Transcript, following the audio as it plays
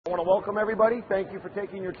I want to welcome everybody. Thank you for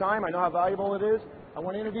taking your time. I know how valuable it is. I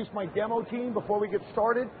want to introduce my demo team before we get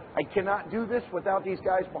started. I cannot do this without these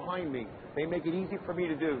guys behind me. They make it easy for me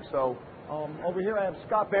to do. So over here I have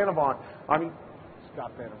Scott Benavent.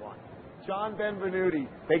 John Benvenuti.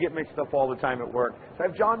 They get mixed up all the time at work. So I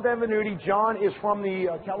have John Benvenuti. John is from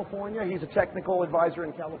California. He's a technical advisor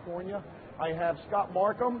in California. I have Scott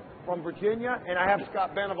Markham from Virginia, and I have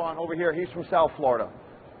Scott Benavent over here. He's from South Florida.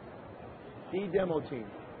 The demo team.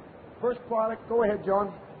 First product, go ahead,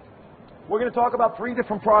 John. We're going to talk about 3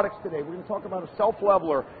 different products today. We're going to talk about a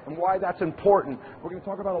self-leveler and why that's important. We're going to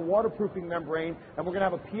talk about a waterproofing membrane, and we're going to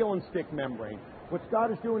have a peel and stick membrane. What Scott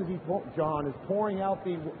is doing is John is pouring out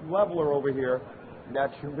the leveler over here.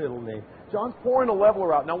 That's your middle name. John's pouring a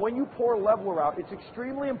leveler out. Now, when you pour a leveler out, it's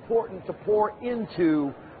extremely important to pour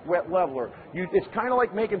into wet leveler. It's kind of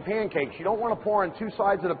like making pancakes. You don't want to pour on 2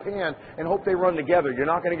 sides of the pan and hope they run together. You're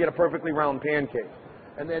not going to get a perfectly round pancake.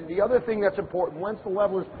 And then the other thing that's important, once the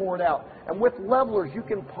leveler is poured out, and with levelers, you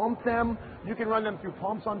can pump them, you can run them through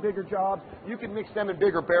pumps on bigger jobs, you can mix them in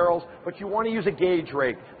bigger barrels, but you want to use a gauge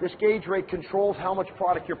rake. This gauge rake controls how much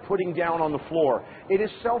product you're putting down on the floor. It is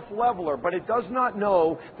self-leveler, but it does not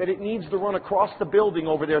know that it needs to run across the building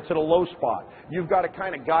over there to the low spot. You've got to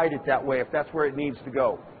kind of guide it that way if that's where it needs to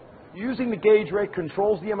go. Using the gauge rake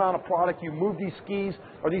controls the amount of product. You move these skis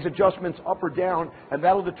or these adjustments up or down, and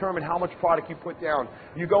that'll determine how much product you put down.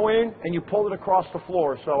 You go in and you pull it across the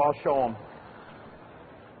floor, so I'll show them.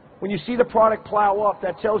 When you see the product plow up,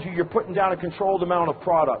 that tells you you're putting down a controlled amount of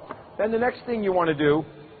product. Then the next thing you want to do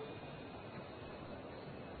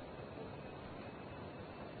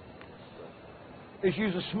is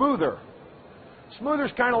use a smoother.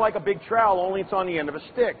 Smoothers kind of like a big trowel, only it's on the end of a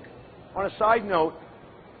stick. On a side note,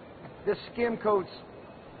 this skim coats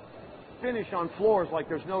finish on floors like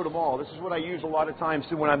there's no tomorrow. This is what I use a lot of times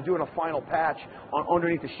when I'm doing a final patch on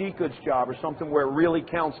underneath a sheet goods job or something where it really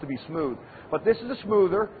counts to be smooth. But this is a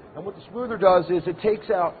smoother, and what the smoother does is it takes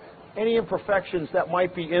out any imperfections that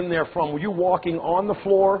might be in there from you walking on the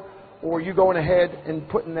floor or you going ahead and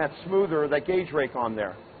putting that smoother, that gauge rake on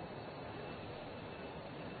there.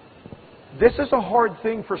 This is a hard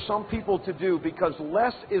thing for some people to do because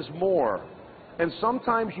less is more. And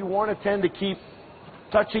sometimes you want to tend to keep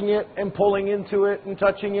touching it and pulling into it and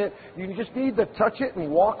touching it. You just need to touch it and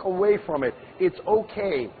walk away from it. It's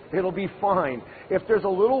okay. It'll be fine. If there's a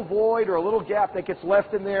little void or a little gap that gets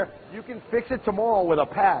left in there, you can fix it tomorrow with a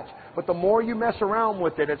patch. But the more you mess around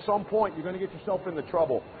with it, at some point you're going to get yourself into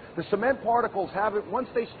trouble. The cement particles have it, once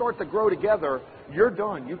they start to grow together, you're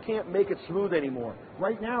done. You can't make it smooth anymore.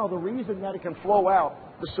 Right now, the reason that it can flow out,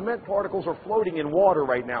 the cement particles are floating in water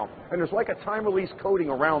right now, and there's like a time-release coating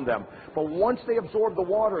around them. But once they absorb the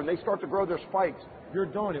water and they start to grow their spikes, you're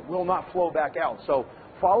done. It will not flow back out. So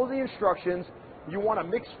follow the instructions. You want to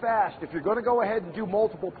mix fast. If you're going to go ahead and do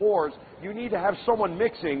multiple pours, you need to have someone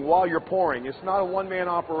mixing while you're pouring. It's not a one-man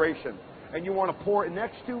operation. And you want to pour it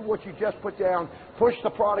next to what you just put down, push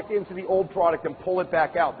the product into the old product and pull it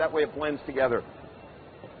back out. That way it blends together.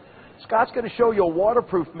 Scott's going to show you a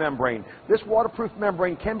waterproof membrane. This waterproof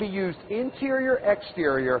membrane can be used interior,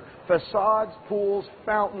 exterior, facades, pools,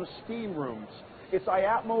 fountains, steam rooms. It's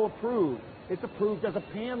IAPMO approved. It's approved as a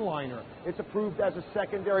pan liner. It's approved as a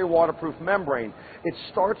secondary waterproof membrane. It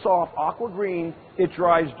starts off aqua green. It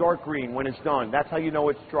dries dark green when it's done. That's how you know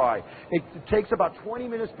it's dry. It takes about 20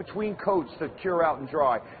 minutes between coats to cure out and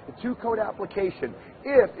dry. A 2-coat application.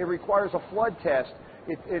 If it requires a flood test,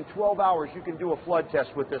 in 12 hours you can do a flood test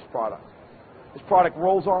with this product. This product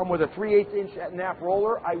rolls on with a 3/8-inch nap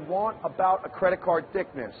roller. I want about a credit card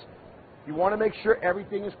thickness. You want to make sure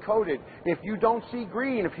everything is coated. If you don't see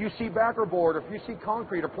green, if you see backer board, or if you see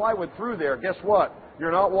concrete or plywood through there, guess what?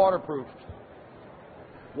 You're not waterproofed.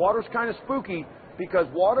 Water's kind of spooky because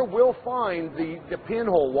water will find the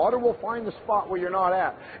pinhole. Water will find the spot where you're not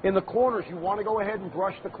at. In the corners, you want to go ahead and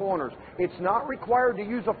brush the corners. It's not required to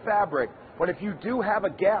use a fabric, but if you do have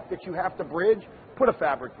a gap that you have to bridge, put a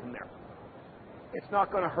fabric in there. It's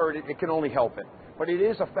not going to hurt it. It can only help it. But it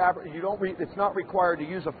is a fabric. It's not required to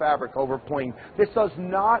use a fabric over plane. This does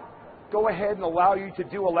not go ahead and allow you to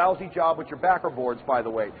do a lousy job with your backer boards, by the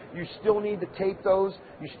way. You still need to tape those.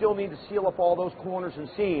 You still need to seal up all those corners and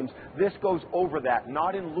seams. This goes over that,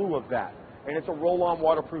 not in lieu of that. And it's a roll-on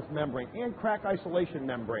waterproof membrane and crack isolation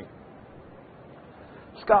membrane.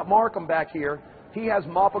 Scott Markham back here, he has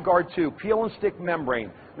MOPPAGUARD 2, peel and stick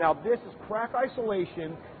membrane. Now this is crack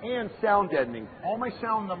isolation and sound deadening. All my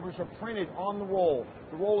sound numbers are printed on the roll.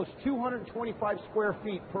 The roll is 225 square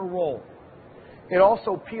feet per roll. It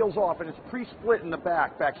also peels off and it's pre-split in the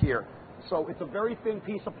back here. So it's a very thin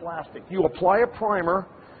piece of plastic. You apply a primer,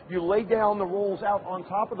 You lay down the rolls out on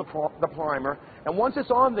top of the primer, and once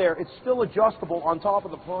it's on there, it's still adjustable on top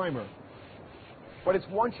of the primer. But it's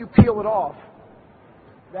once you peel it off,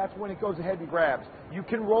 that's when it goes ahead and grabs. You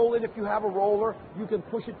can roll it if you have a roller. You can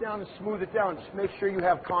push it down and smooth it down. Just make sure you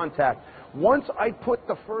have contact. Once I put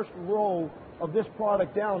the first roll of this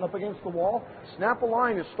product down up against the wall, snap a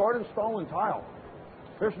line and start installing tile.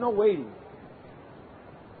 There's no waiting.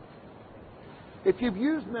 If you've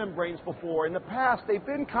used membranes before, in the past, they've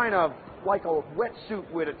been kind of like a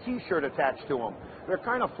wetsuit with a t-shirt attached to them. They're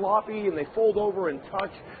kind of floppy and they fold over and touch.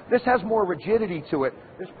 This has more rigidity to it.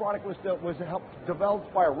 This product was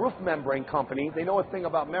developed by a roof membrane company. They know a thing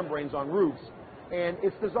about membranes on roofs. And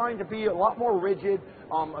it's designed to be a lot more rigid.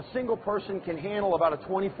 A single person can handle about a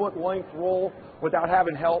 20-foot length roll without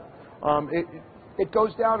having help. It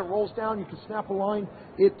goes down and rolls down. You can snap a line.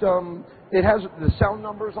 It has the sound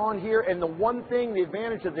numbers on here. And the one thing, the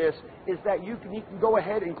advantage of this, is that you can go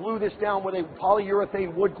ahead and glue this down with a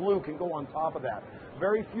polyurethane wood glue can go on top of that.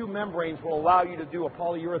 Very few membranes will allow you to do a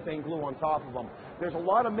polyurethane glue on top of them. There's a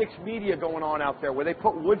lot of mixed media going on out there where they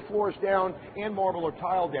put wood floors down and marble or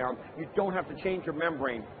tile down. You don't have to change your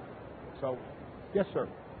membrane. So, yes, sir.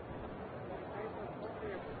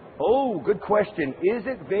 Oh, good question. Is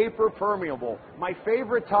it vapor permeable? My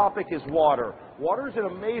favorite topic is water. Water is an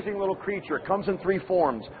amazing little creature. It comes in three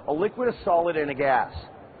forms: a liquid, a solid, and a gas.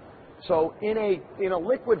 So in a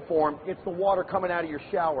liquid form, it's the water coming out of your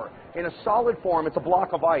shower. In a solid form, it's a block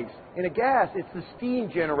of ice. In a gas, it's the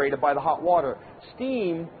steam generated by the hot water.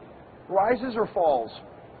 Steam rises or falls.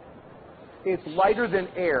 It's lighter than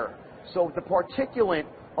air. So the particulate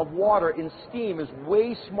of water in steam is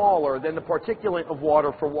way smaller than the particulate of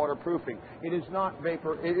water for waterproofing. It is not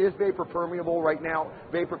vapor. It is vapor permeable right now.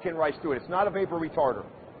 Vapor can rise through it. It's not a vapor retarder.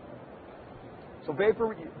 So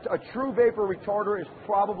a true vapor retarder is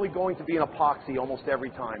probably going to be an epoxy almost every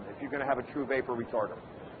time if you're going to have a true vapor retarder.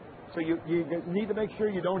 So you need to make sure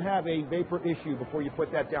you don't have a vapor issue before you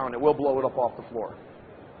put that down. It will blow it up off the floor.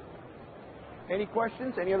 Any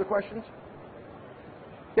questions? Any other questions?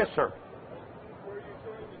 Yes, sir.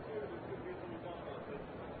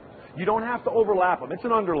 You don't have to overlap them. It's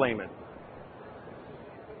an underlayment.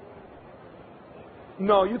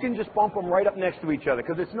 No, you can just bump them right up next to each other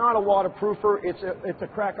because it's not a waterproofer. It's a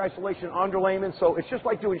crack isolation underlayment, so it's just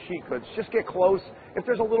like doing sheet goods. Just get close. If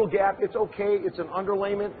there's a little gap, it's okay. It's an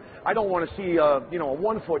underlayment. I don't want to see a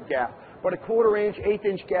 1 foot gap, but a 1/4 inch, 1/8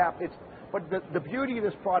 inch gap. But the beauty of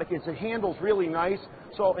this product is it handles really nice.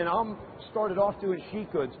 So, and I'm started off doing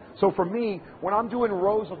sheet goods. So for me, when I'm doing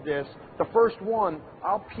rows of this, the first one,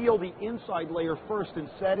 I'll peel the inside layer first and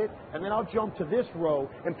set it, and then I'll jump to this row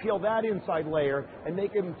and peel that inside layer and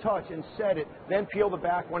make them touch and set it, then peel the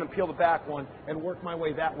back one and peel the back one and work my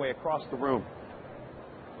way that way across the room.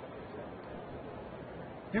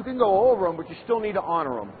 You can go over them, but you still need to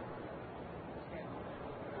honor them.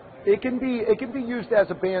 It can be used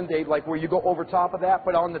as a Band-Aid, like where you go over top of that,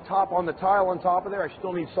 but on the tile on top of there, I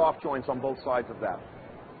still need soft joints on both sides of that.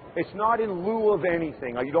 It's not in lieu of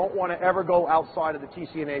anything. You don't want to ever go outside of the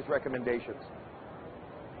TCNA's recommendations.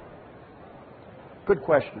 Good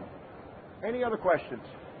question. Any other questions?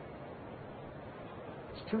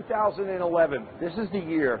 It's 2011. This is the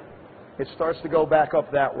year it starts to go back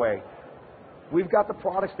up that way. We've got the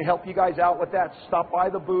products to help you guys out with that. Stop by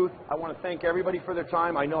the booth. I want to thank everybody for their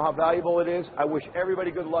time. I know how valuable it is. I wish everybody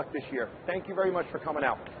good luck this year. Thank you very much for coming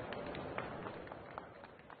out.